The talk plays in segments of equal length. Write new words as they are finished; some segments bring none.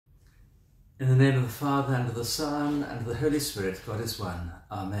In the name of the Father, and of the Son, and of the Holy Spirit, God is one.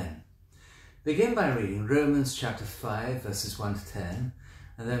 Amen. Begin by reading Romans chapter 5, verses 1 to 10,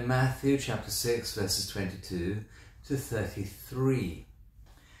 and then Matthew chapter 6, verses 22 to 33.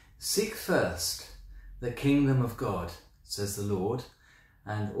 Seek first the kingdom of God, says the Lord,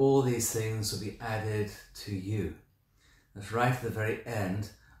 and all these things will be added to you. That's right at the very end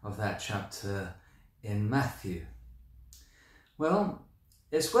of that chapter in Matthew. Well,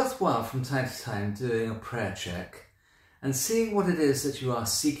 it's worthwhile from time to time doing a prayer check and seeing what it is that you are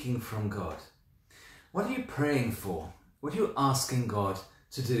seeking from God. What are you praying for? What are you asking God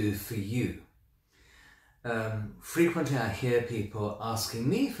to do for you? Frequently I hear people asking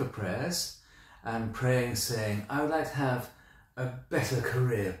me for prayers and praying saying, I would like to have a better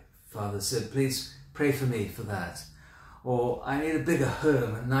career, Father, so please pray for me for that. Or I need a bigger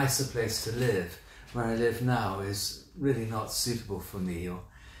home, a nicer place to live. Where I live now is really not suitable for me. Or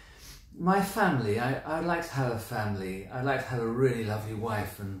my family, I'd like to have a family. I'd like to have a really lovely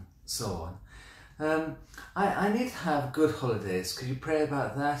wife and so on. I need to have good holidays. Could you pray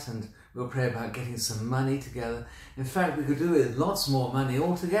about that? And we'll pray about getting some money together. In fact, we could do with lots more money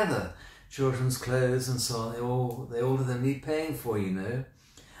altogether. Children's clothes and so on, they all of them need paying for, you know.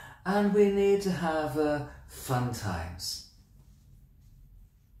 And we need to have fun times.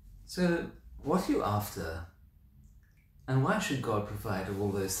 So, what are you after? And why should God provide all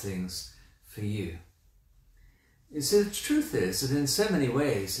those things for you? You see, the truth is that in so many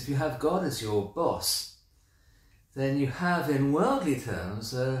ways, if you have God as your boss, then you have, in worldly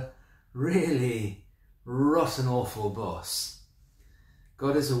terms, a really rotten, awful boss.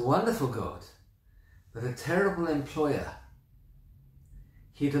 God is a wonderful God, but a terrible employer.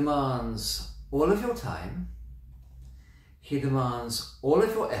 He demands all of your time. He demands all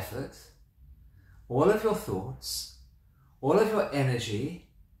of your effort, all of your thoughts, all of your energy,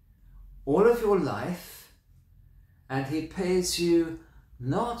 all of your life, and he pays you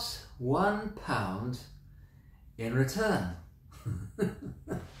not £1 in return.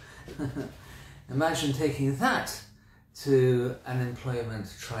 Imagine taking that to an employment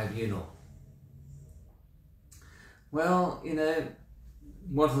tribunal. Well, you know,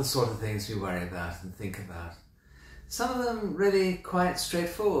 what are the sort of things we worry about and think about? Some of them really quite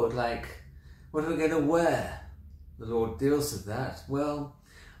straightforward, like, what are we going to wear? The Lord deals with that. Well,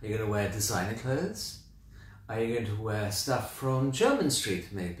 are you going to wear designer clothes? Are you going to wear stuff from Jermyn Street,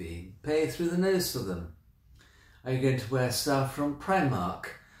 maybe? Pay through the nose for them. Are you going to wear stuff from Primark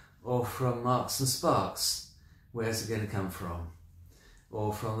or from Marks and Sparks? Where's it going to come from?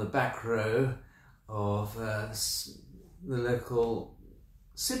 Or from the back row of the local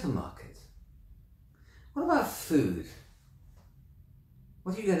supermarket? What about food?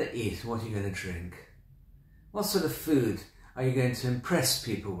 What are you going to eat? What are you going to drink? What sort of food are you going to impress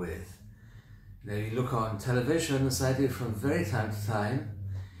people with? You know, you look on television, as I do from very time to time,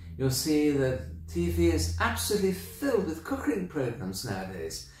 you'll see that TV is absolutely filled with cooking programs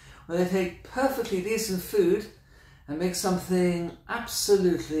nowadays, where they take perfectly decent food and make something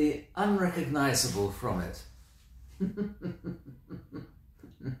absolutely unrecognizable from it.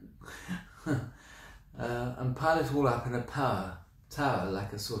 And pile it all up in a power tower,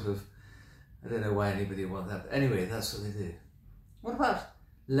 like a sort of, I don't know why anybody would want that, but anyway, that's what they do. What about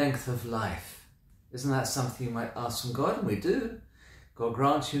length of life? Isn't that something you might ask from God? And we do. God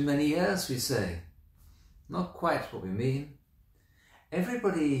grant you many years, we say. Not quite what we mean.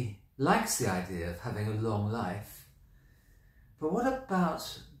 Everybody likes the idea of having a long life. But what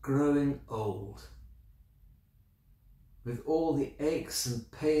about growing old? With all the aches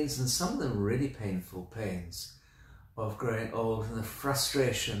and pains, and some of them really painful pains, of growing old and the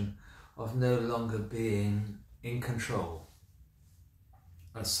frustration of no longer being in control,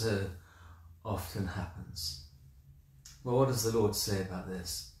 as so often happens. Well, what does the Lord say about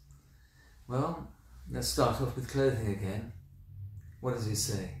this? Well, let's start off with clothing again. What does he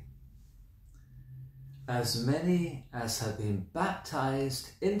say? As many as have been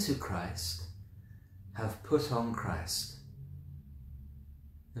baptized into Christ have put on Christ.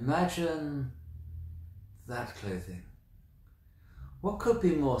 Imagine that clothing. What could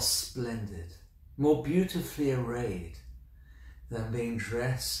be more splendid, more beautifully arrayed than being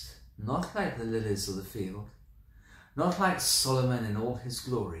dressed not like the lilies of the field, not like Solomon in all his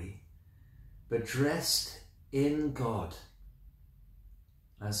glory, but dressed in God.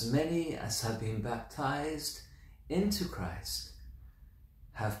 As many as have been baptized into Christ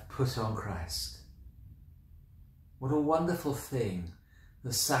have put on Christ. What a wonderful thing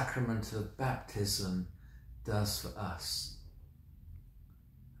the sacrament of baptism does for us.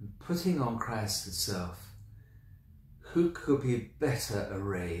 And putting on Christ itself, who could be better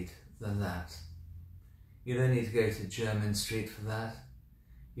arrayed than that. You don't need to go to Jermyn Street for that.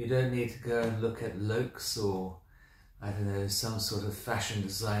 You don't need to go and look at Lokes or, I don't know, some sort of fashion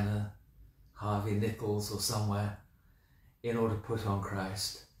designer, Harvey Nichols or somewhere, in order to put on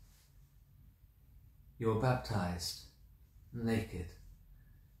Christ. You're baptized naked.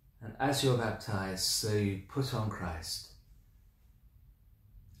 And as you're baptized, so you put on Christ.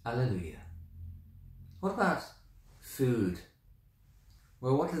 Alleluia. What about food?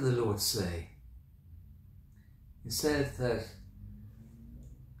 Well, what did the Lord say? He said that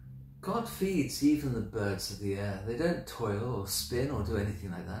God feeds even the birds of the air. They don't toil or spin or do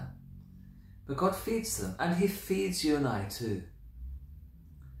anything like that. But God feeds them, and he feeds you and I too.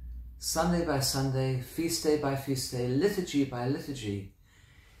 Sunday by Sunday, feast day by feast day, liturgy by liturgy,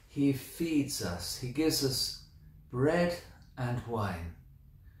 he feeds us. He gives us bread and wine,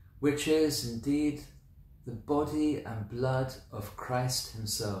 which is indeed the body and blood of Christ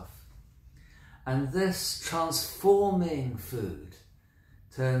himself. And this transforming food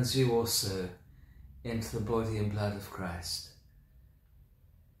turns you also into the body and blood of Christ.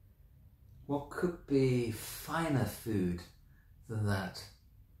 What could be finer food than that?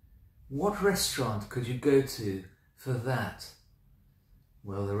 What restaurant could you go to for that?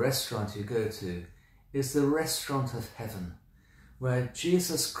 Well, the restaurant you go to is the restaurant of heaven, where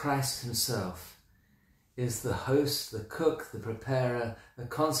Jesus Christ himself is the host, the cook, the preparer, the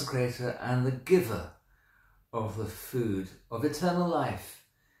consecrator, and the giver of the food of eternal life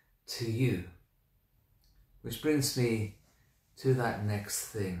to you. Which brings me to that next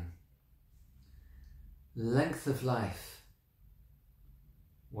thing. Length of life.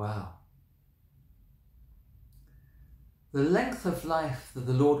 Wow. The length of life that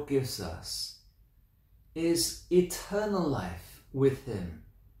the Lord gives us is eternal life with him.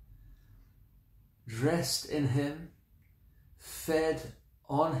 Dressed in him, fed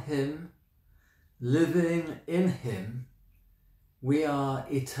on him, living in him, we are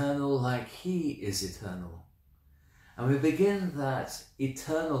eternal like he is eternal. And we begin that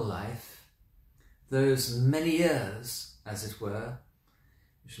eternal life, those many years, as it were,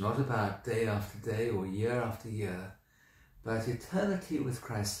 which is not about day after day or year after year, but eternity with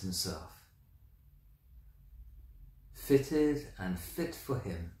Christ himself, fitted and fit for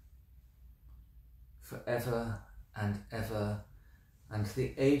him, forever and ever, and to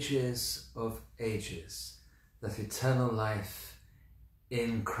the ages of ages, that eternal life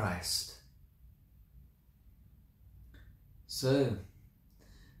in Christ. So,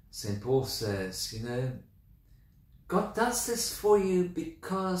 St. Paul says, God does this for you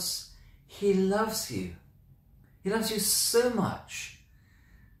because he loves you. He loves you so much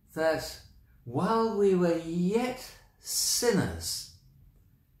that while we were yet sinners,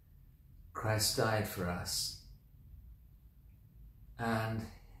 Christ died for us, and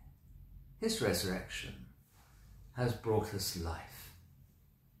his resurrection has brought us life.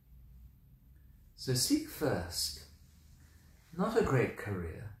 So seek first not a great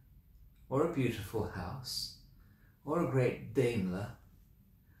career, or a beautiful house, or a great Daimler,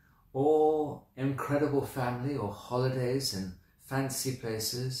 or incredible family, or holidays in fancy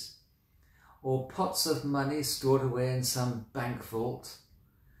places, or pots of money stored away in some bank vault,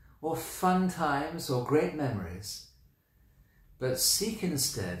 or fun times or great memories, but seek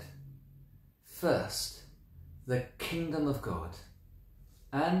instead first the kingdom of God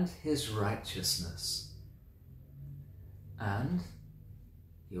and his righteousness, and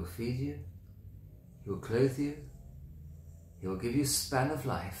he'll feed you, he'll clothe you, he'll give you span of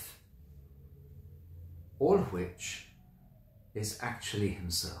life, all of which is actually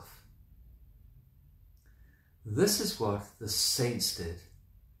himself. This is what the saints did,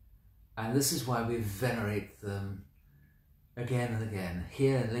 and this is why we venerate them again and again.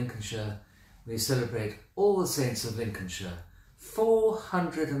 Here in Lincolnshire, we celebrate all the saints of Lincolnshire,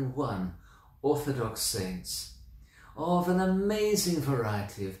 401 Orthodox saints of an amazing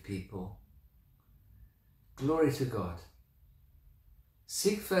variety of people. Glory to God.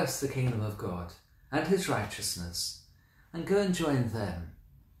 Seek first the kingdom of God and his righteousness, and go and join them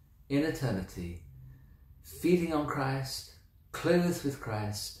in eternity, feeding on Christ, clothed with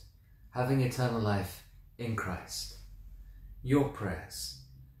Christ, having eternal life in Christ. Your prayers.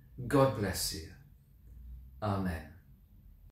 God bless you. Amen.